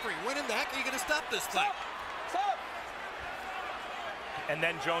asked the referee, when in the heck are you going to stop this fight? Stop! And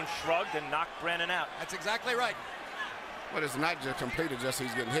then Jones shrugged and knocked Brannon out. That's exactly right. But it's not just completed, just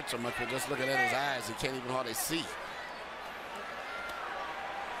he's getting hit so much, but just looking at his eyes, he can't even hardly see.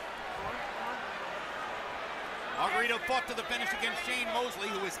 Margarito fought to the finish against Shane Mosley,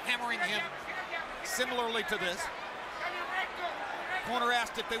 who is hammering him similarly to this. Corner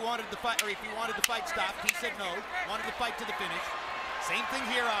asked if they wanted the fight, or if he wanted the fight stopped. He said no, wanted the fight to the finish. Same thing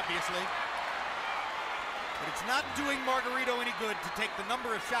here, obviously. But it's not doing Margarito any good to take the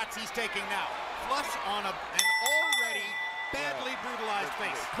number of shots he's taking now. Flush on an already badly brutalized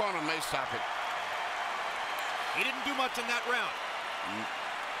face. Corner may stop it. He didn't do much in that round.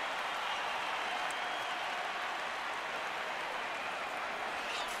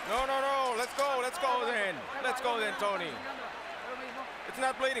 No. Let's go then. Let's go then, Tony. It's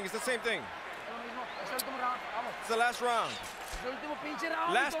not bleeding. It's the same thing. It's the last round.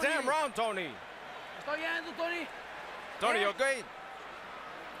 Last damn round, Tony. Tony, okay?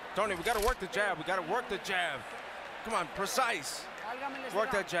 Tony, we got to work the jab. We got to work the jab. Come on, precise.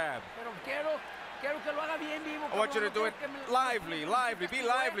 Work that jab. I want you to do it lively. Be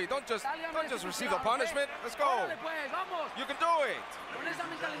lively. Don't just receive the punishment. Let's go. You can do it.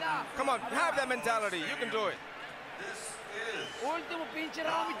 Come on, have that mentality. You can do it.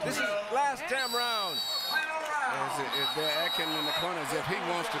 This is last damn round. They're acting in the corner as if he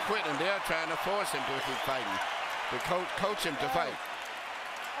wants to quit, and they're trying to force him to keep fighting. To coach him to fight.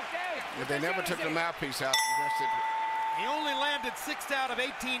 If they never took the mouthpiece out, he only landed 6 out of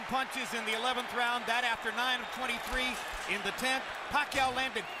 18 punches in the 11th round. That after 9 of 23 in the 10th. Pacquiao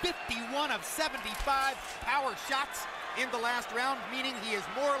landed 51 of 75 power shots in the last round, meaning he is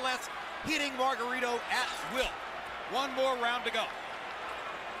more or less hitting Margarito at will. One more round to go.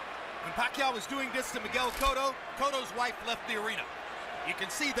 When Pacquiao was doing this to Miguel Cotto, Cotto's wife left the arena. You can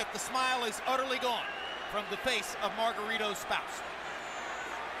see that the smile is utterly gone from the face of Margarito's spouse.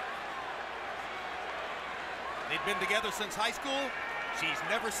 They've been together since high school. She's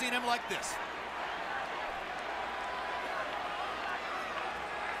never seen him like this.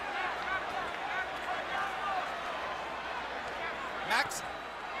 Max,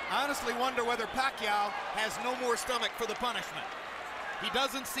 I honestly wonder whether Pacquiao has no more stomach for the punishment. He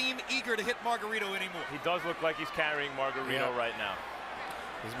doesn't seem eager to hit Margarito anymore. He does look like he's carrying Margarito right now.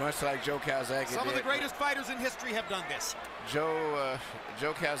 He's much like Joe Calzaghe. Some of the greatest fighters in history have done this. Joe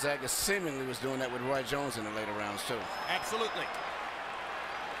Calzaghe seemingly was doing that with Roy Jones in the later rounds, too. Absolutely.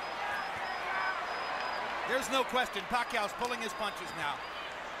 There's no question Pacquiao's pulling his punches now.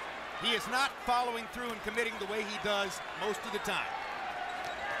 He is not following through and committing the way he does most of the time.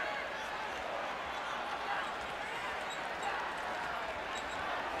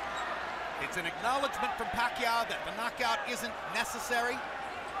 It's an acknowledgement from Pacquiao that the knockout isn't necessary.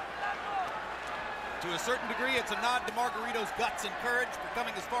 To a certain degree, it's a nod to Margarito's guts and courage for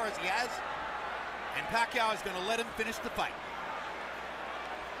coming as far as he has. And Pacquiao is going to let him finish the fight.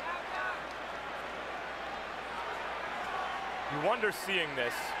 You wonder seeing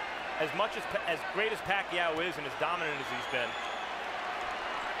this, as great as Pacquiao is and as dominant as he's been,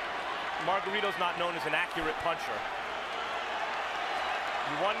 Margarito's not known as an accurate puncher.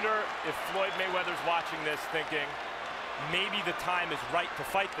 You wonder if Floyd Mayweather's watching this thinking, maybe the time is right to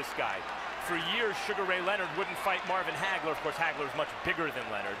fight this guy. For years, Sugar Ray Leonard wouldn't fight Marvin Hagler. Of course, Hagler is much bigger than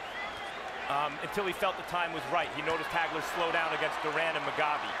Leonard. Until he felt the time was right. He noticed Hagler slow down against Duran and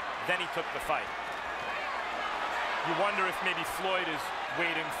Mugabe. Then he took the fight. You wonder if maybe Floyd is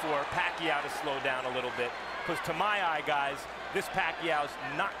waiting for Pacquiao to slow down a little bit. Because to my eye, guys, this Pacquiao's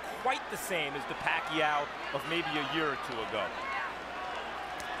not quite the same as the Pacquiao of maybe a year or two ago.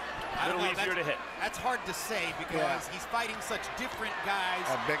 A little easier to hit. That's hard to say because he's fighting such different guys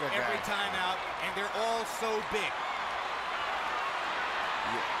every time out, and they're all so big.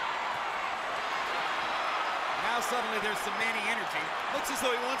 Now suddenly there's some Manny energy. Looks as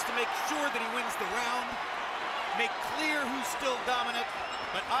though he wants to make sure that he wins the round, make clear who's still dominant,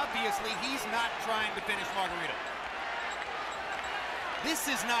 but obviously he's not trying to finish Margarito. This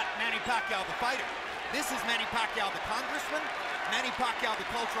is not Manny Pacquiao the fighter. This is Manny Pacquiao the congressman, Manny Pacquiao the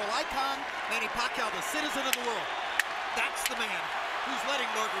cultural icon, Manny Pacquiao the citizen of the world. That's the man who's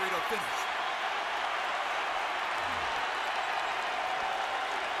letting Margarito finish.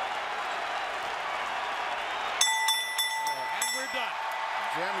 And we're done.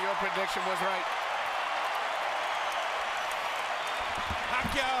 Jim, your prediction was right.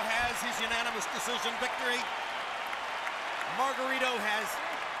 Pacquiao has his unanimous decision victory. Margarito has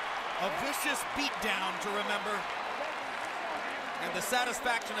a vicious beatdown to remember, and the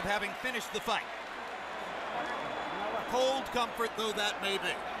satisfaction of having finished the fight. Cold comfort though that may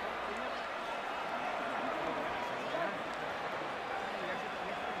be.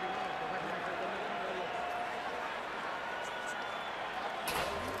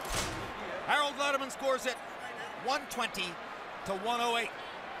 Harold Lederman scores it 120 to 108.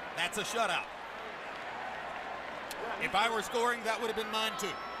 That's a shutout. If I were scoring, that would have been mine too.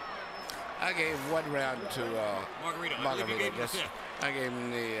 I gave one round to Margarito. I gave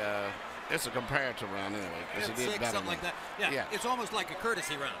him the it's a comparative round anyway, because he did better. Something like that. Yeah, it's almost like a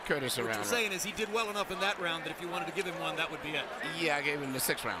courtesy round. Courtesy round. What you're saying is he did well enough in that round that if you wanted to give him one, that would be it. Yeah, I gave him the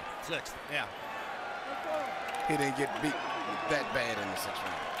 6th round. 6th, yeah. He didn't get beat that bad in the 6th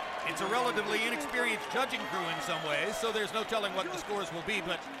round. It's a relatively inexperienced judging crew in some ways, so there's no telling what the scores will be,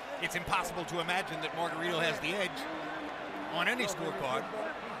 but it's impossible to imagine that Margarito has the edge on any scorecard.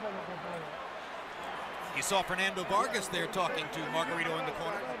 You saw Fernando Vargas there talking to Margarito in the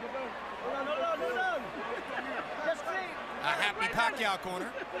corner. A happy Pacquiao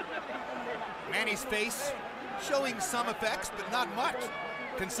corner. Manny's face showing some effects, but not much,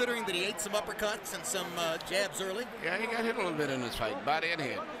 considering that he ate some uppercuts and some jabs early. Yeah, he got hit a little bit in this fight, body and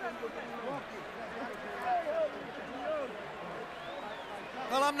head.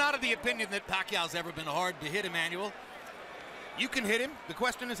 Well, I'm not of the opinion that Pacquiao's ever been hard to hit, Emmanuel. You can hit him. The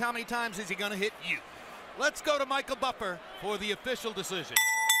question is, how many times is he going to hit you? Let's go to Michael Buffer for the official decision.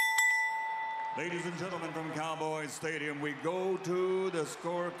 Ladies and gentlemen, from Cowboys Stadium, we go to the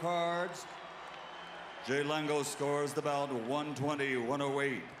scorecards. Jay Lango scores the bout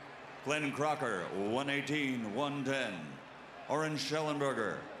 120-108. Glenn Crocker, 118-110. Oren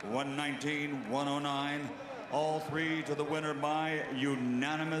Schellenberger, 119-109. All three to the winner by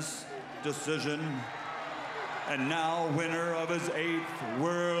unanimous decision. And now winner of his 8th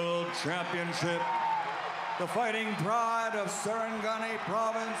World Championship, the fighting pride of Sarangani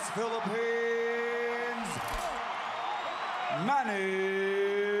Province, Philippines, Manny